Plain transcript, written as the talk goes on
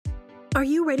Are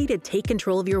you ready to take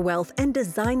control of your wealth and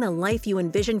design the life you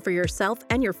envision for yourself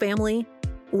and your family?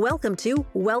 Welcome to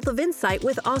Wealth of Insight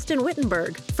with Austin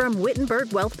Wittenberg from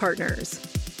Wittenberg Wealth Partners.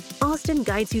 Austin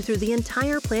guides you through the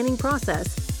entire planning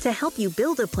process to help you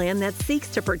build a plan that seeks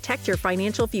to protect your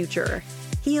financial future.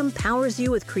 He empowers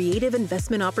you with creative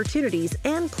investment opportunities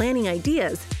and planning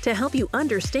ideas to help you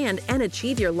understand and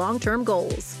achieve your long-term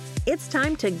goals. It's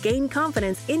time to gain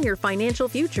confidence in your financial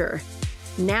future.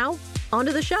 Now, on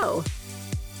to the show.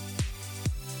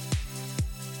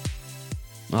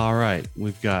 All right.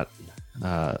 We've got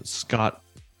Scott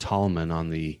Tallman on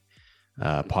the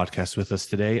podcast with us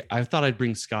today. I thought I'd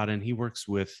bring Scott in. He works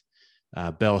with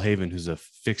Belhaven, who's a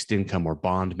fixed income or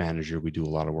bond manager we do a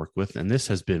lot of work with. And this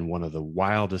has been one of the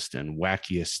wildest and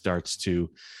wackiest starts to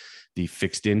the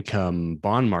fixed income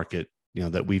bond market,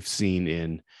 that we've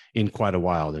seen in quite a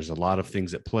while. There's a lot of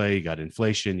things at play. You got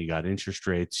inflation, you got interest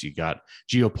rates, you got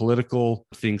geopolitical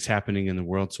things happening in the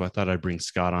world. So I thought I'd bring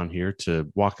Scott on here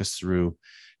to walk us through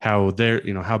how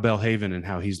how Belhaven and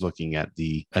how he's looking at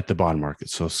the bond market.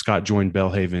 So Scott joined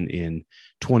Belhaven in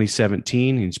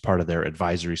 2017. He's part of their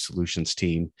advisory solutions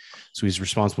team. So he's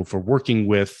responsible for working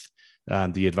with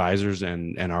the advisors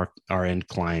and our end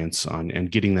clients on and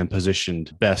getting them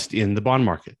positioned best in the bond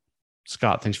market.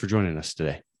 Scott, thanks for joining us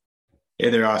today.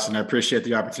 Hey there, Austin. I appreciate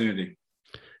the opportunity.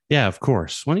 Yeah, of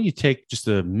course. Why don't you take just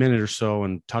a minute or so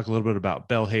and talk a little bit about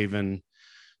Belhaven,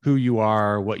 who you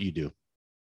are, what you do?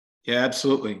 Yeah,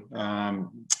 absolutely.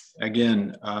 Belhaven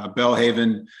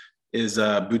is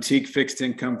a boutique fixed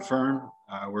income firm.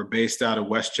 We're based out of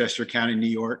Westchester County, New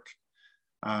York.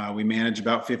 We manage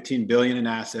about $15 billion in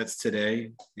assets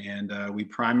today, and we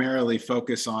primarily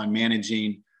focus on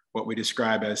managing what we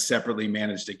describe as separately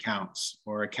managed accounts,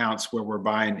 or accounts where we're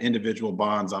buying individual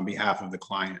bonds on behalf of the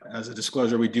client. As a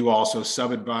disclosure, we do also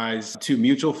sub-advise 2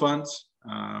 mutual funds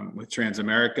with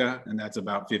Transamerica, and that's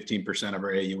about 15% of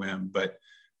our AUM. But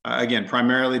again,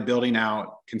 primarily building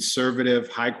out conservative,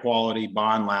 high-quality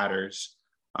bond ladders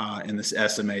in this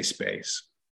SMA space.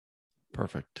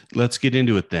 Perfect. Let's get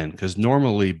into it then, because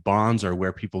normally bonds are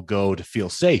where people go to feel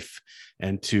safe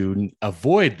and to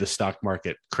avoid the stock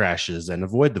market crashes and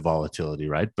avoid the volatility,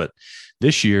 right? But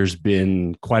this year's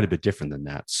been quite a bit different than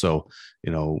that. So,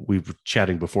 we were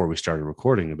chatting before we started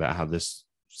recording about how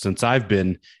since I've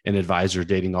been an advisor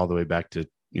dating all the way back to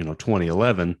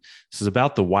 2011, this is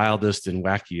about the wildest and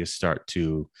wackiest start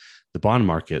to the bond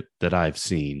market that I've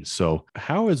seen. So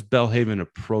how is Belhaven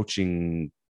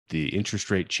approaching the interest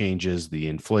rate changes, the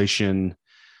inflation?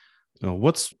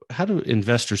 How do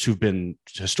investors who've been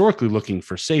historically looking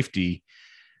for safety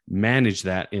manage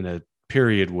that in a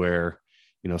period where,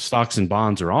 stocks and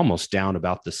bonds are almost down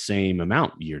about the same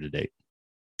amount year to date?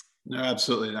 No,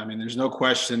 absolutely. I mean, there's no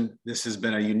question this has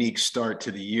been a unique start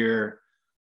to the year,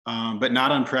 but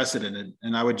not unprecedented.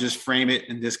 And I would just frame it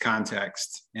in this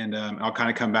context. And I'll kind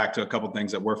of come back to a couple of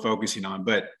things that we're focusing on.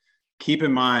 But keep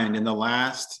in mind, in the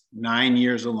last 9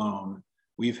 years alone,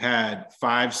 we've had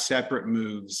 5 separate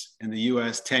moves in the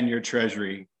U.S. 10-year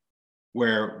Treasury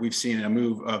where we've seen a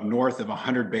move of north of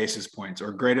 100 basis points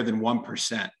or greater than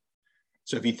 1%.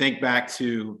 So if you think back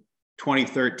to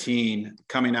 2013,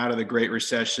 coming out of the Great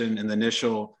Recession and the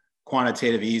initial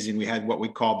quantitative easing, we had what we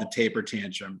called the taper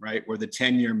tantrum, right? Where the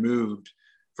 10-year moved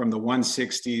from the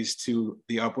 160s to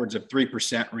the upwards of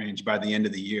 3% range by the end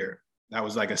of the year. That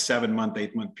was like a 7-month,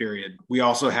 8-month period. We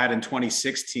also had in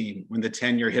 2016, when the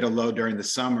 10-year hit a low during the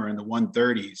summer in the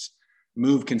 130s,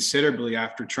 moved considerably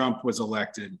after Trump was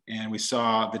elected. And we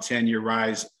saw the 10-year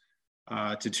rise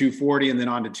to 240 and then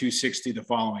on to 260 the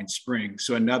following spring.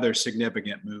 So another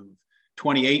significant move.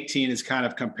 2018 is kind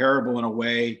of comparable in a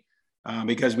way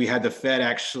because we had the Fed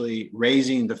actually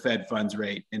raising the Fed funds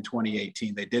rate in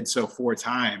 2018. They did so 4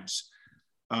 times.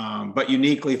 But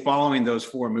uniquely following those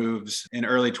 4 moves in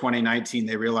early 2019,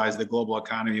 they realized the global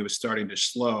economy was starting to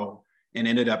slow and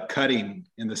ended up cutting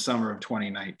in the summer of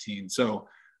 2019. So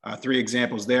 3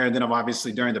 examples there. And then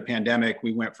obviously during the pandemic,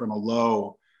 we went from a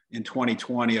low in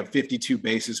 2020 of 52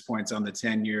 basis points on the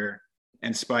 10-year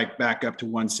and spiked back up to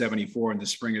 174 in the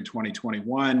spring of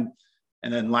 2021.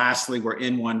 And then lastly, we're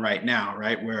in one right now,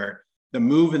 right, where the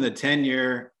move in the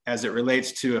 10-year as it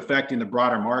relates to affecting the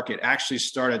broader market actually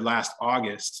started last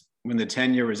August when the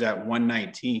 10-year was at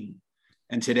 119.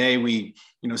 And today we,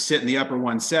 sit in the upper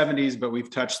 170s, but we've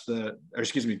touched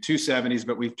 270s,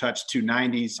 but we've touched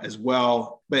 290s as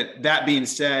well. But that being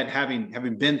said,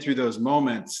 having been through those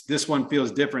moments, this one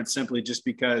feels different simply just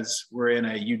because we're in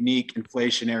a unique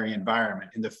inflationary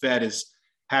environment and the Fed is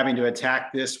having to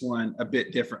attack this one a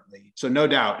bit differently. So no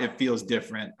doubt it feels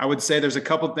different. I would say there's a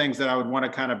couple of things that I would want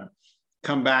to kind of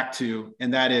come back to,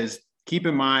 and that is keep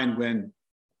in mind when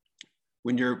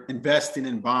when you're investing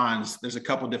in bonds, there's a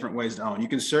couple different ways to own. You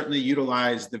can certainly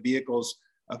utilize the vehicles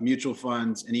of mutual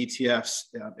funds and ETFs.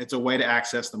 It's a way to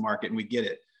access the market, and we get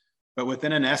it. But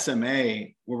within an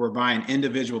SMA, where we're buying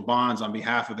individual bonds on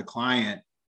behalf of the client,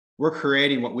 we're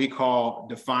creating what we call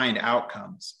defined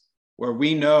outcomes, where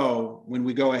we know when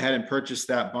we go ahead and purchase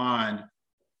that bond,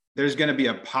 there's going to be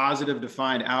a positive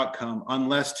defined outcome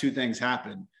unless two things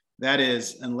happen. That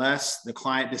is, unless the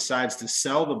client decides to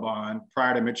sell the bond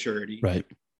prior to maturity, Right.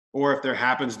 or if there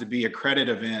happens to be a credit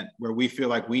event where we feel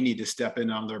like we need to step in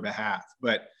on their behalf.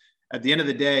 But at the end of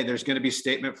the day, there's going to be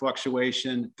statement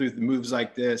fluctuation through the moves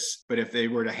like this. But if they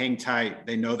were to hang tight,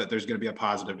 they know that there's going to be a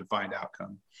positive defined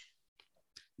outcome.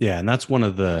 Yeah. And that's one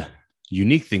of the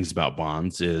unique things about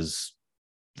bonds is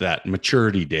that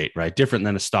maturity date, right? Different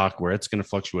than a stock where it's going to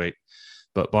fluctuate.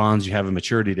 But bonds, you have a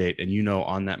maturity date, and you know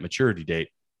on that maturity date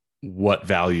what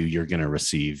value you're going to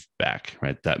receive back,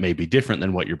 right? That may be different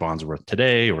than what your bonds are worth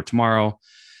today or tomorrow,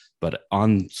 but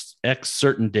on X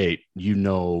certain date, you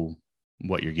know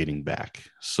what you're getting back.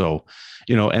 So,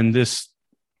 and this,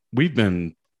 we've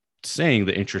been saying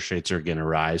the interest rates are going to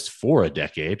rise for a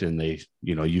decade, and they,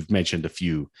 you've mentioned a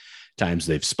few times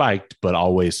they've spiked, but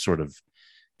always sort of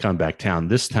come back down.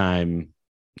 This time,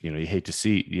 you hate to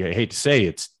say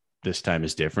it's this time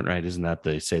is different, right? Isn't that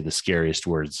they say the scariest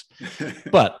words?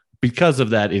 But because of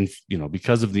that,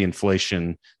 because of the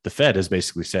inflation, the Fed has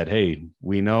basically said, hey,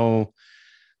 we know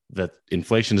that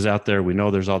inflation is out there. We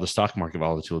know there's all the stock market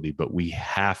volatility, but we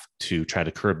have to try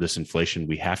to curb this inflation.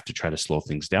 We have to try to slow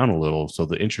things down a little. So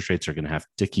the interest rates are going to have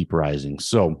to keep rising.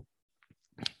 So,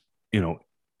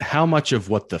 how much of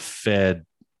what the Fed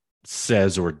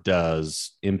says or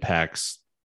does impacts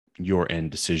your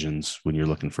end decisions when you're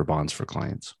looking for bonds for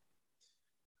clients?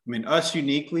 I mean, us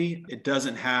uniquely, it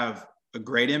doesn't have a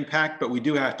great impact, but we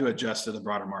do have to adjust to the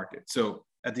broader market. So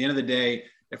at the end of the day,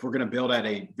 if we're going to build at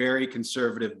a very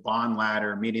conservative bond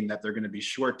ladder, meaning that they're going to be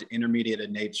short to intermediate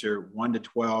in nature, 1 to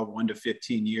 12, 1 to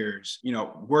 15 years,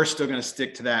 we're still going to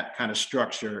stick to that kind of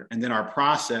structure. And then our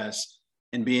process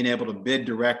in being able to bid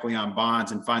directly on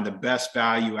bonds and find the best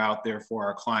value out there for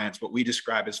our clients, what we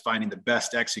describe as finding the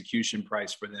best execution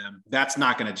price for them, that's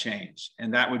not going to change.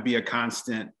 And that would be a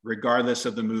constant, regardless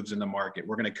of the moves in the market.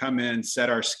 We're going to come in, set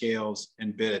our scales,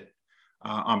 and bid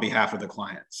on behalf of the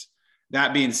clients.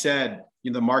 That being said,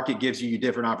 the market gives you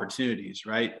different opportunities,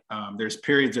 right? There's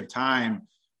periods of time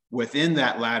within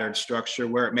that laddered structure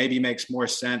where it maybe makes more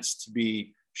sense to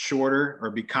be shorter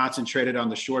or be concentrated on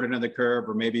the short end of the curve,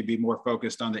 or maybe be more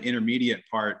focused on the intermediate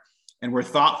part. And we're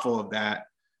thoughtful of that,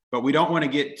 but we don't want to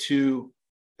get too,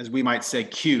 as we might say,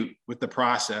 cute with the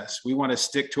process. We want to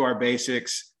stick to our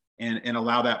basics and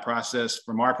allow that process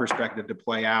from our perspective to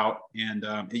play out. And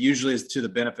it usually is to the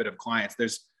benefit of clients.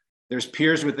 There's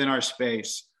peers within our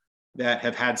space that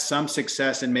have had some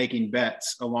success in making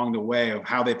bets along the way of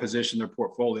how they position their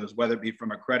portfolios, whether it be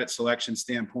from a credit selection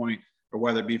standpoint or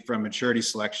whether it be from maturity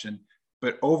selection.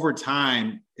 But over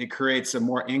time, it creates a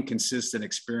more inconsistent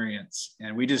experience.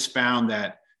 And we just found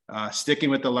that sticking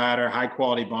with the ladder, high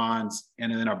quality bonds,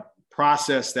 and then a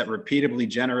process that repeatedly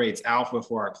generates alpha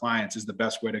for our clients is the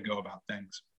best way to go about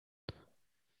things.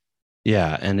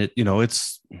 Yeah. And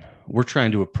we're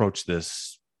trying to approach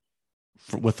this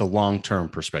with a long-term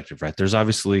perspective, right? There's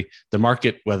obviously the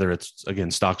market, whether it's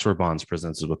again, stocks or bonds,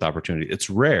 presents us with opportunity. It's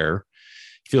rare.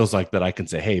 Feels like that I can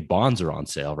say, hey, bonds are on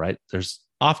sale, right? There's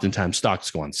oftentimes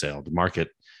stocks go on sale. The market,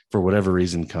 for whatever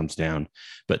reason, comes down.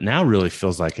 But now really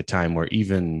feels like a time where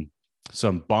even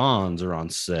some bonds are on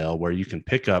sale, where you can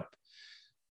pick up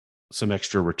some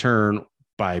extra return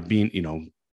by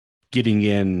being, getting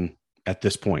in at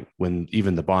this point when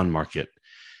even the bond market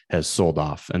has sold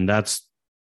off. And that's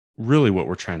really what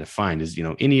we're trying to find is,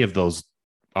 any of those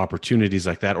opportunities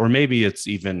like that, or maybe it's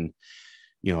even,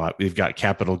 we've got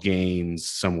capital gains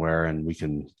somewhere and we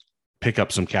can pick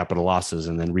up some capital losses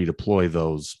and then redeploy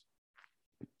those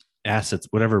assets,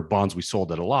 whatever bonds we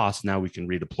sold at a loss. Now we can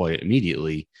redeploy it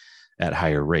immediately at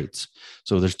higher rates.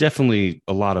 So there's definitely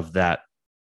a lot of that.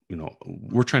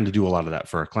 We're trying to do a lot of that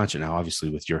for our clients now, obviously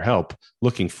with your help,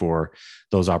 looking for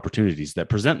those opportunities that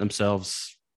present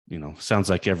themselves, sounds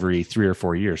like every 3 or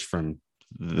 4 years from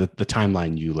the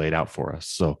timeline you laid out for us.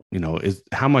 So, is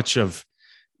how much of,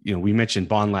 we mentioned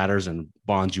bond ladders and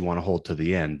bonds you want to hold to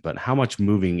the end, but how much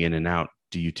moving in and out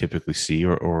do you typically see,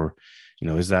 or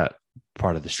is that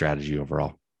part of the strategy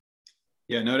overall?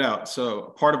 Yeah, no doubt.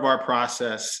 So part of our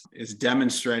process is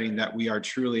demonstrating that we are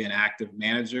truly an active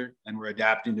manager and we're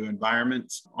adapting to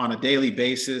environments on a daily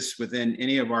basis within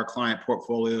any of our client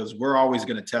portfolios. We're always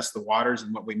going to test the waters.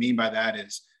 And what we mean by that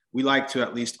is we like to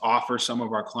at least offer some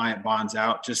of our client bonds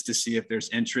out just to see if there's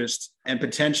interest, and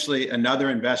potentially another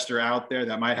investor out there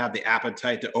that might have the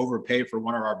appetite to overpay for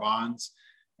one of our bonds.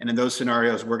 And in those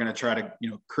scenarios, we're going to try to,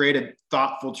 create a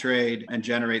thoughtful trade and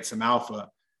generate some alpha.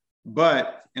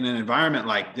 But in an environment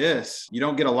like this, you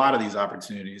don't get a lot of these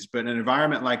opportunities. But in an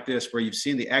environment like this, where you've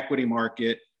seen the equity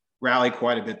market rally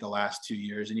quite a bit the last 2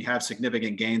 years, and you have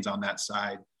significant gains on that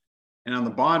side. And on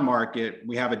the bond market,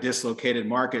 we have a dislocated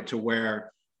market to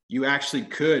where you actually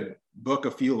could book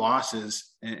a few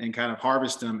losses and kind of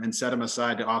harvest them and set them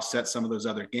aside to offset some of those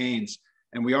other gains.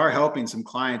 And we are helping some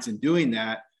clients in doing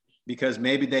that because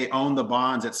maybe they own the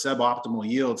bonds at suboptimal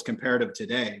yields comparative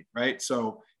today, right?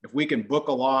 So if we can book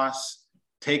a loss,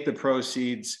 take the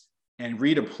proceeds and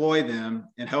redeploy them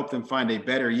and help them find a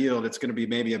better yield, it's going to be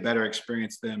maybe a better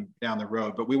experience than down the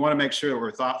road. But we want to make sure that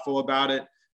we're thoughtful about it.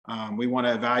 We want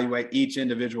to evaluate each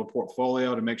individual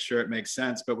portfolio to make sure it makes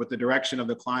sense. But with the direction of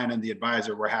the client and the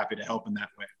advisor, we're happy to help in that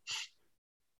way.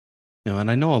 And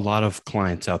I know a lot of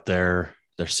clients out there,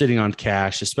 they're sitting on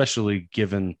cash, especially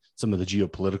given some of the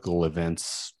geopolitical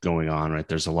events going on, right?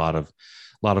 There's a lot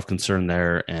of concern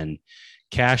there, and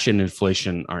cash and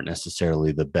inflation aren't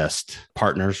necessarily the best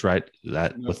partners, right?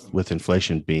 That with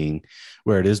inflation being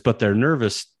where it is, but they're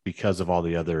nervous because of all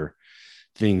the other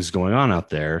things going on out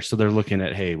there. So they're looking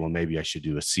at, hey, well, maybe I should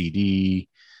do a CD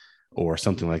or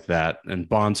something like that. And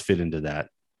bonds fit into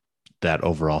that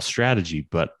overall strategy.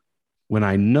 But when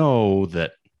I know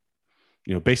that,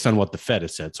 based on what the Fed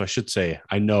has said, so I should say,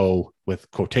 I know with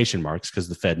quotation marks, because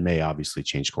the Fed may obviously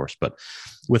change course, but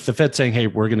with the Fed saying, hey,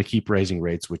 we're going to keep raising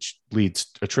rates, which leads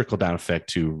a trickle down effect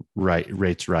to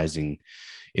rates rising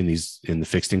in the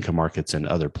fixed income markets and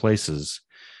other places.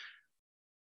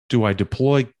 Do I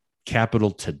deploy capital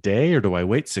today, or do I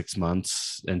wait 6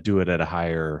 months and do it at a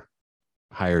higher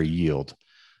yield?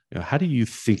 How do you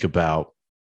think about,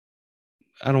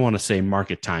 I don't want to say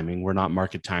market timing. We're not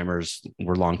market timers.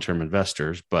 We're long-term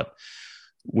investors. But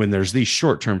when there's these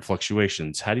short-term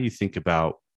fluctuations, how do you think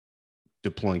about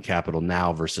deploying capital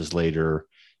now versus later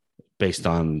based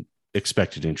on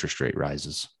expected interest rate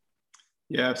rises?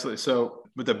 Yeah, absolutely. So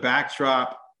with the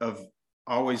backdrop of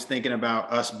always thinking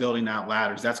about us building out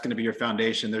ladders, that's going to be your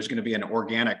foundation. There's going to be an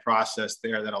organic process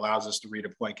there that allows us to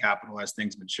redeploy capital as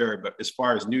things mature. But as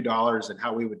far as new dollars and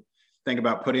how we would think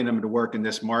about putting them to work in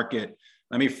this market,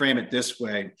 let me frame it this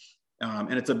way.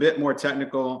 And it's a bit more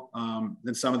technical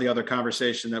than some of the other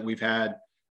conversation that we've had.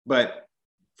 But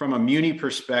from a muni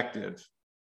perspective,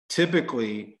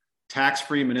 typically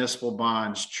tax-free municipal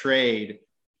bonds trade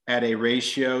at a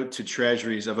ratio to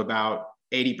treasuries of about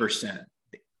 80%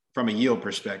 from a yield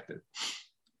perspective.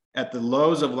 At the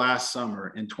lows of last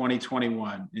summer in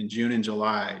 2021, in June and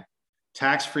July,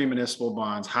 tax-free municipal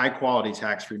bonds, high-quality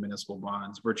tax-free municipal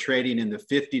bonds, were trading in the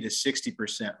 50 to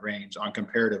 60% range on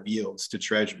comparative yields to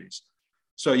treasuries.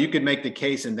 So you could make the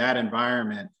case in that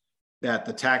environment that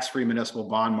the tax-free municipal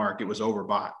bond market was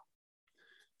overbought.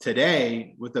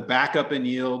 Today, with the backup in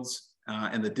yields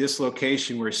and the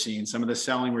dislocation we're seeing, some of the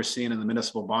selling we're seeing in the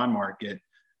municipal bond market,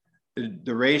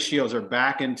 the ratios are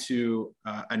back into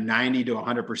a 90 to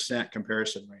 100%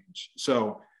 comparison range.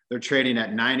 So they're trading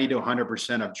at 90 to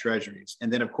 100% of treasuries.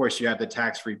 And then, of course, you have the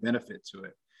tax-free benefit to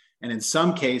it. And in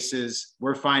some cases,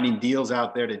 we're finding deals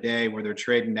out there today where they're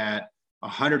trading at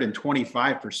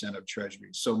 125% of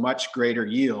treasuries. So much greater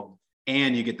yield,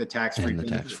 and you get the tax-free. And the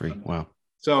tax-free, wow.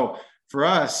 So for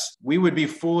us, we would be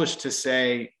foolish to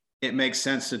say it makes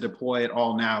sense to deploy it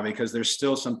all now, because there's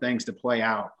still some things to play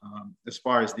out as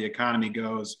far as the economy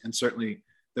goes, and certainly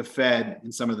the Fed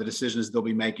and some of the decisions they'll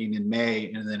be making in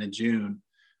May and then in June.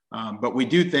 But we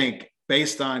do think,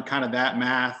 based on kind of that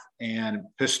math and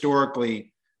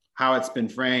historically how it's been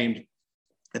framed,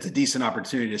 it's a decent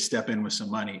opportunity to step in with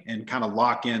some money and kind of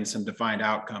lock in some defined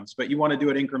outcomes. But you want to do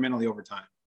it incrementally over time.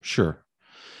 Sure.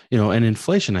 And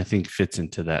inflation, I think, fits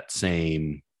into that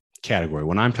same category.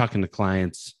 When I'm talking to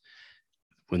clients,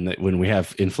 when we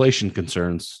have inflation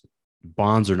concerns,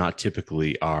 bonds are not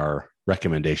typically our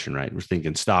recommendation, right? We're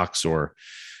thinking stocks or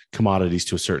commodities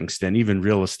to a certain extent. Even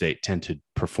real estate tend to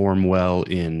perform well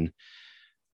in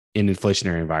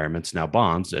inflationary environments. Now,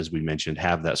 bonds, as we mentioned,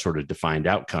 have that sort of defined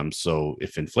outcome. So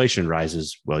if inflation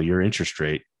rises, well, your interest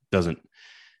rate doesn't,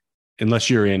 unless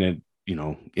you're in a,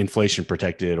 inflation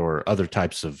protected or other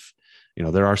types of,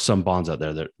 there are some bonds out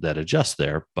there that adjust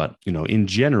there, but, in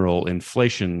general,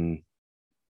 inflation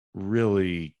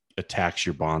really attacks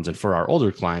your bonds. And for our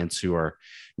older clients who are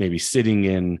maybe sitting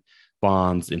in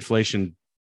bonds, inflation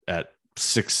at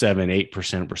 6, 7,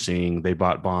 8%, we're seeing they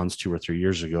bought bonds 2 or 3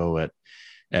 years ago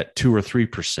at 2 or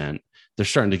 3%. They're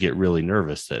starting to get really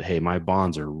nervous that, hey, my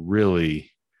bonds are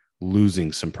really,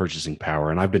 losing some purchasing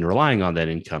power. And I've been relying on that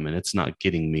income, and it's not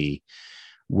getting me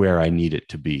where I need it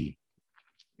to be.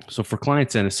 So for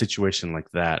clients in a situation like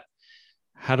that,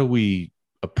 how do we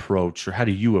approach, or how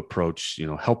do you approach,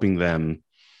 helping them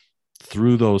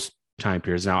through those time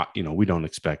periods? Now, we don't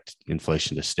expect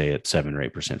inflation to stay at 7 or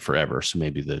 8% forever. So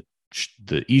maybe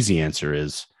the easy answer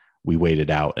is we wait it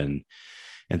out and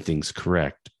things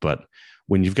correct. But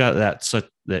when you've got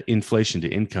that inflation to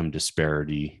income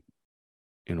disparity,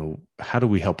 how do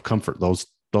we help comfort those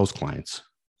clients?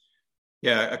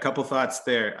 Yeah, a couple thoughts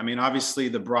there. I mean, obviously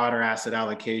the broader asset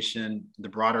allocation, the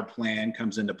broader plan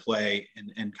comes into play,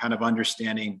 and kind of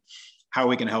understanding how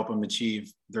we can help them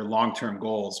achieve their long-term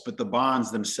goals. But the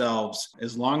bonds themselves,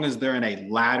 as long as they're in a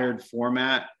laddered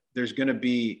format, there's going to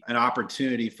be an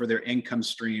opportunity for their income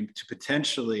stream to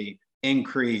potentially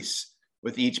increase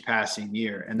with each passing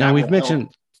year. And now we've mentioned,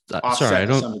 sorry, I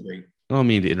don't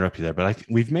mean to interrupt you there, but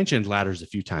we've mentioned ladders a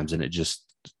few times, and it just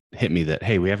hit me that,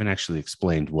 hey, we haven't actually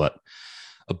explained what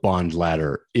a bond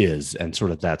ladder is and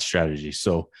sort of that strategy.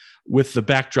 So with the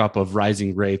backdrop of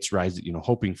rising rates,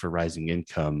 hoping for rising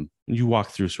income, you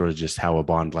walk through sort of just how a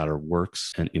bond ladder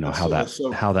works and, how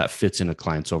that fits in a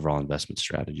client's overall investment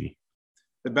strategy.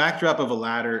 The backdrop of a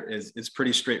ladder is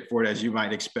pretty straightforward, as you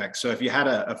might expect. So if you had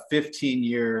a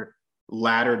 15-year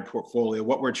laddered portfolio,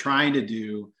 what we're trying to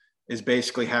do is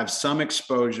basically have some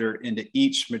exposure into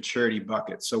each maturity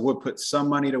bucket. So we'll put some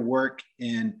money to work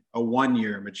in a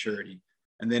 1-year maturity,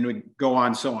 and then we go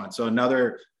on, so on. So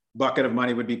another bucket of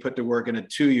money would be put to work in a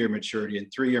 2-year maturity and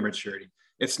 3-year maturity.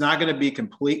 It's not going to be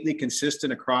completely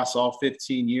consistent across all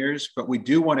 15 years, but we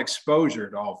do want exposure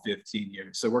to all 15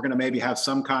 years. So we're going to maybe have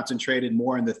some concentrated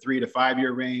more in the 3 to 5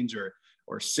 year range,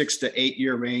 or 6 to 8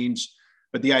 year range.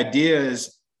 But the idea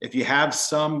is, if you have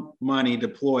some money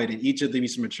deployed in each of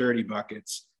these maturity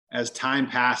buckets, as time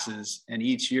passes and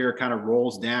each year kind of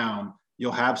rolls down,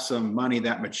 you'll have some money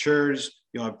that matures.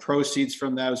 You'll have proceeds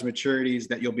from those maturities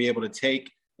that you'll be able to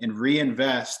take and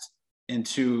reinvest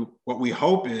into what we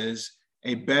hope is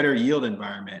a better yield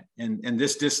environment. And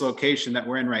this dislocation that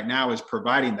we're in right now is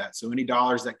providing that. So any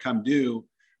dollars that come due,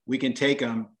 we can take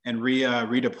them and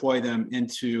redeploy them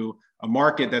into a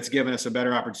market that's given us a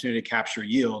better opportunity to capture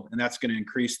yield. And that's going to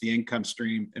increase the income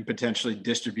stream and potentially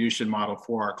distribution model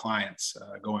for our clients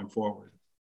going forward.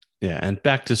 Yeah. And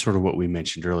back to sort of what we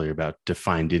mentioned earlier about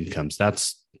defined incomes,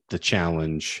 that's the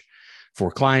challenge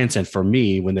for clients. And for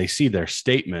me, when they see their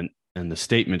statement and the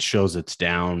statement shows it's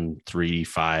down 3,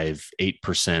 5,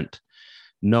 8%,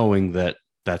 knowing that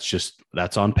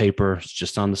that's on paper. It's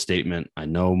just on the statement. I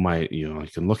know I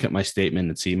can look at my statement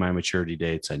and see my maturity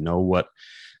dates. I know what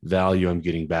value I'm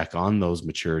getting back on those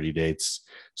maturity dates.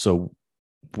 So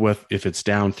if it's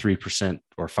down 3%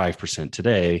 or 5%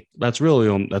 today, that's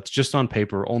just on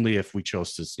paper. Only if we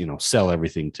chose to, sell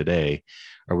everything today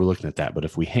are we looking at that. But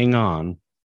if we hang on,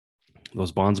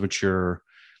 those bonds mature,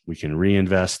 we can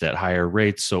reinvest at higher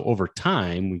rates. So over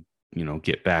time, we,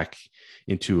 get back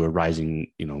into a rising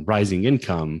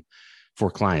income for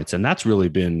clients. And that's really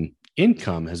been,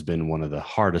 income has been one of the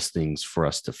hardest things for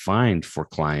us to find for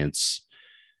clients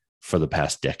for the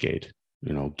past decade,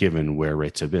 given where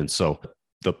rates have been. So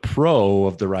the pro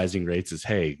of the rising rates is,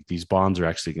 hey, these bonds are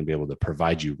actually going to be able to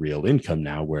provide you real income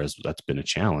now, whereas that's been a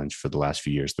challenge for the last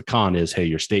few years. The con is, hey,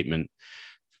 your statement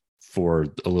for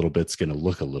a little bit's going to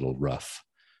look a little rough.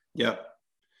 Yep.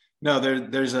 No,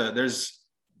 there's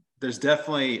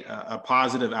definitely a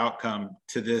positive outcome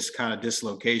to this kind of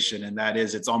dislocation, and that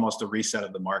is it's almost a reset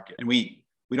of the market. And we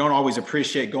don't always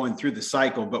appreciate going through the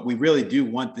cycle, but we really do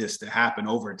want this to happen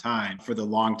over time for the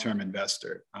long-term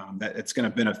investor, that it's going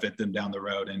to benefit them down the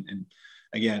road. And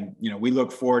again, we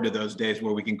look forward to those days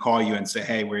where we can call you and say,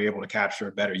 hey, we're able to capture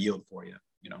a better yield for you,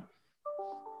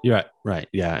 Yeah, right.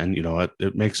 Yeah. And,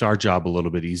 it makes our job a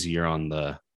little bit easier on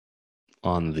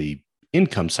the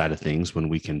income side of things when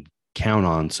we can count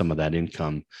on some of that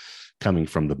income coming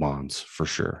from the bonds for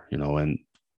sure. And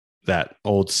that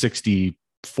old 60-40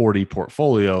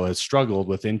 portfolio has struggled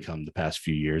with income the past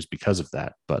few years because of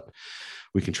that, but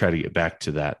we can try to get back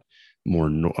to that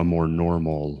a more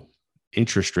normal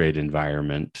interest rate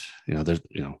environment.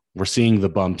 We're seeing the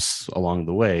bumps along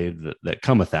the way that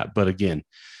come with that. But again,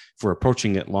 if we're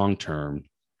approaching it long-term,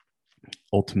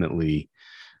 ultimately,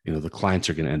 the clients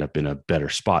are going to end up in a better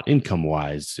spot income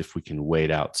wise if we can wait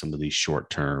out some of these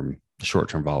short-term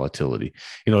volatility.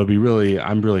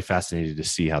 I'm really fascinated to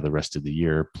see how the rest of the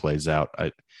year plays out.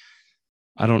 I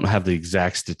don't have the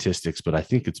exact statistics, but I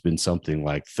think it's been something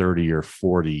like 30 or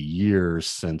 40 years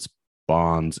since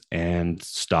bonds and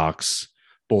stocks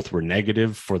both were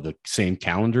negative for the same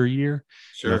calendar year.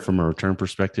 Sure. From a return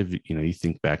perspective, you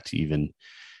think back to even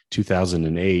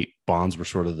 2008, bonds were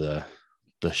sort of the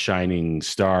shining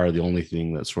star, the only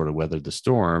thing that sort of weathered the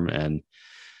storm. And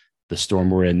the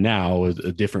storm we're in now is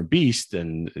a different beast.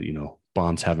 And,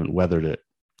 bonds haven't weathered it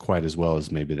quite as well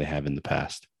as maybe they have in the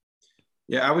past.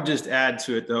 Yeah, I would just add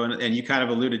to it though, and you kind of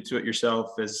alluded to it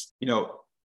yourself, is,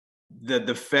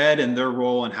 the Fed and their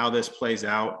role and how this plays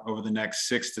out over the next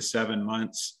 6 to 7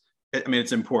 months. I mean,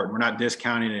 it's important. We're not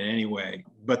discounting it in any way,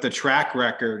 but the track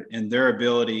record and their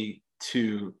ability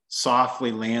to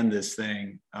softly land this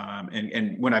thing,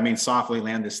 and when I mean softly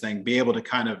land this thing, be able to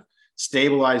kind of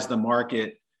stabilize the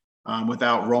market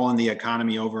without rolling the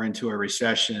economy over into a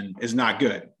recession is not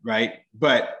good, right?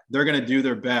 But they're going to do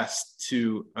their best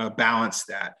to balance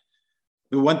that.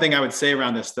 The one thing I would say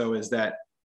around this, though, is that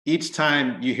each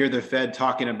time you hear the Fed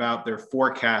talking about their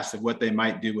forecast of what they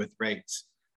might do with rates,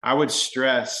 I would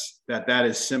stress that that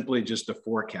is simply just a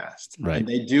forecast. Right. And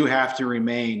they do have to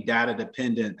remain data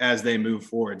dependent as they move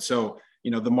forward. So,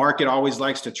 the market always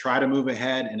likes to try to move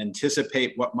ahead and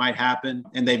anticipate what might happen.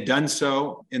 And they've done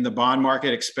so in the bond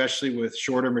market, especially with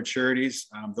shorter maturities.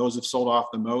 Those have sold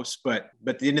off the most. But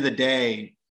at the end of the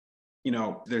day,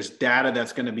 there's data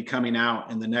that's going to be coming out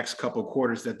in the next couple of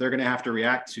quarters that they're going to have to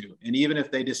react to. And even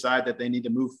if they decide that they need to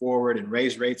move forward and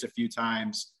raise rates a few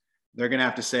times, they're going to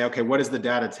have to say, okay, what is the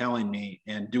data telling me?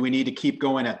 And do we need to keep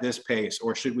going at this pace,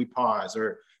 or should we pause,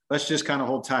 or let's just kind of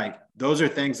hold tight? Those are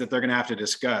things that they're going to have to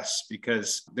discuss,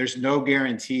 because there's no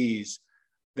guarantees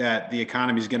that the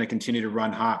economy is going to continue to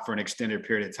run hot for an extended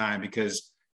period of time,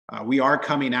 because we are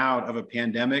coming out of a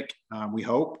pandemic, we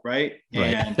hope, right?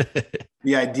 And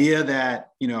the idea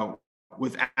that,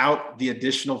 without the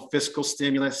additional fiscal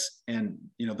stimulus and,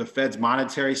 the Fed's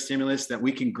monetary stimulus, that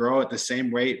we can grow at the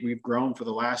same rate we've grown for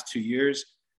the last 2 years,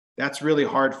 that's really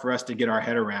hard for us to get our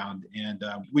head around. And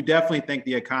we definitely think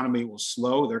the economy will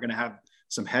slow. They're going to have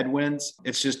some headwinds.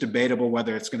 It's just debatable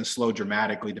whether it's going to slow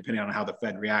dramatically, depending on how the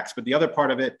Fed reacts. But the other part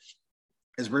of it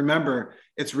is, remember,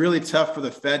 it's really tough for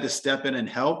the Fed to step in and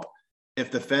help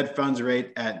if the Fed funds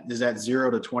rate is at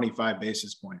 0 to 25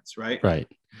 basis points, right? Right.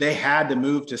 They had to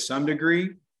move to some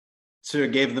degree to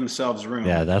give themselves room.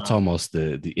 Yeah, that's almost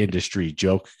the industry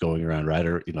joke going around, right?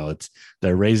 Or,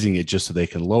 they're raising it just so they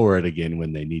can lower it again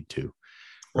when they need to.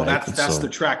 Well, right? that's the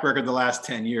track record the last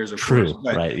 10 years, of true, course.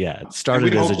 But, right? Yeah, it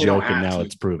started as a joke and now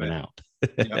it's proven out.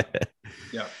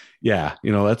 Yeah.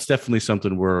 That's definitely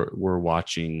something we're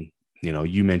watching.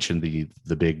 You mentioned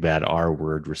the big bad R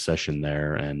word, recession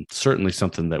there, and certainly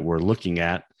something that we're looking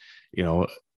at.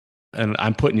 And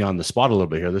I'm putting you on the spot a little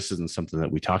bit here. This isn't something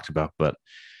that we talked about, but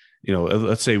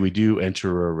let's say we do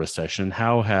enter a recession.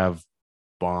 How have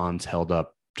bonds held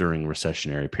up during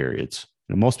recessionary periods?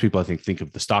 Most people, I think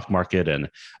of the stock market and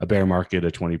a bear market,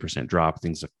 a 20% drop,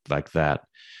 things like that.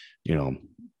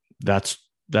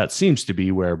 That seems to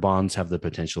be where bonds have the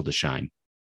potential to shine.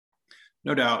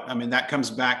 No doubt. I mean, that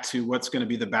comes back to what's going to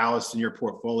be the ballast in your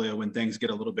portfolio when things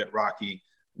get a little bit rocky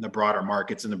in the broader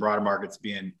markets, and the broader markets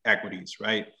being equities,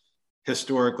 right?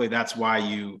 Historically, that's why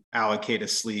you allocate a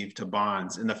sleeve to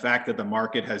bonds. And the fact that the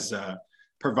market has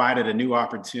provided a new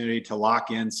opportunity to lock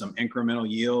in some incremental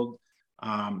yield,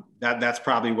 that's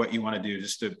probably what you want to do,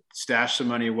 just to stash some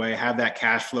money away, have that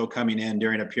cash flow coming in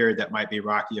during a period that might be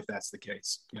rocky, if that's the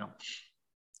case.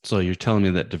 So you're telling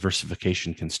me that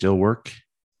diversification can still work?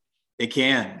 It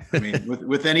can. I mean,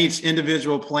 within each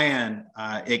individual plan,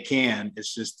 it can.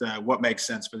 It's just what makes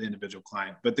sense for the individual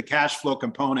client. But the cash flow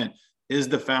component is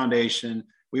the foundation.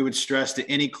 We would stress to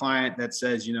any client that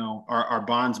says, our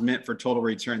bonds meant for total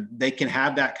return, they can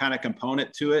have that kind of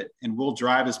component to it, and we'll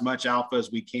drive as much alpha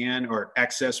as we can, or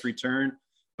excess return.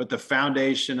 But the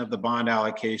foundation of the bond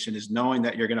allocation is knowing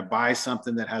that you're going to buy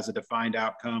something that has a defined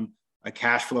outcome, a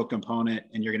cash flow component,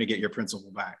 and you're going to get your principal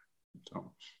back.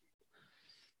 So.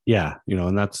 Yeah,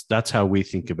 and that's how we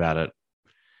think about it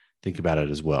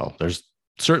as well. There's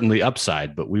certainly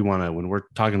upside, but we want to, when we're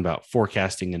talking about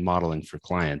forecasting and modeling for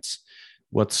clients,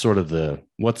 what's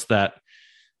that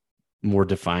more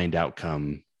defined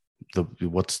outcome?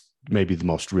 What's maybe the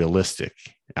most realistic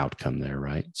outcome there,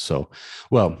 right? So,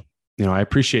 well, I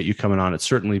appreciate you coming on. It's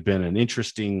certainly been an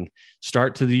interesting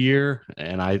start to the year,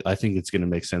 and I think it's going to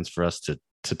make sense for us to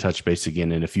touch base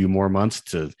again in a few more months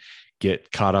to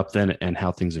get caught up then and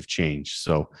how things have changed.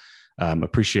 So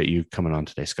appreciate you coming on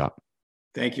today, Scott.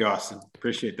 Thank you, Austin.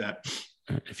 Appreciate that.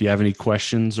 If you have any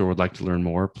questions or would like to learn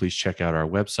more, please check out our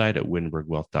website at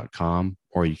wittenbergwealth.com,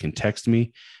 or you can text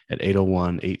me at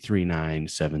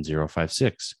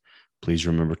 801-839-7056. Please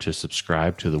remember to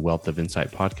subscribe to the Wealth of Insight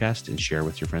podcast and share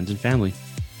with your friends and family.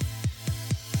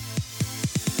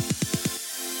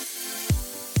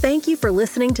 Thank you for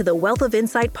listening to the Wealth of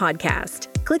Insight podcast.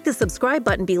 Click the subscribe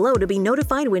button below to be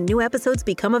notified when new episodes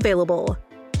become available.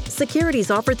 Securities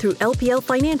offered through LPL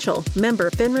Financial, member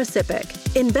FINRA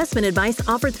SIPC. Investment advice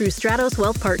offered through Stratos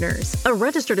Wealth Partners, a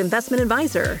registered investment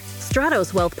advisor.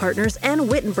 Stratos Wealth Partners and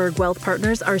Wittenberg Wealth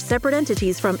Partners are separate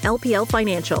entities from LPL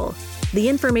Financial. The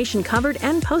information covered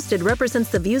and posted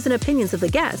represents the views and opinions of the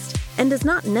guest and does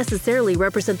not necessarily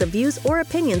represent the views or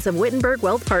opinions of Wittenberg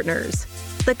Wealth Partners.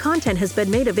 The content has been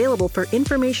made available for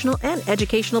informational and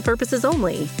educational purposes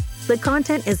only. The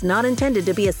content is not intended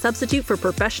to be a substitute for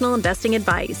professional investing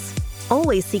advice.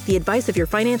 Always seek the advice of your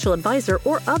financial advisor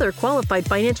or other qualified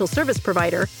financial service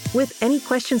provider with any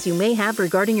questions you may have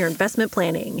regarding your investment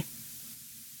planning.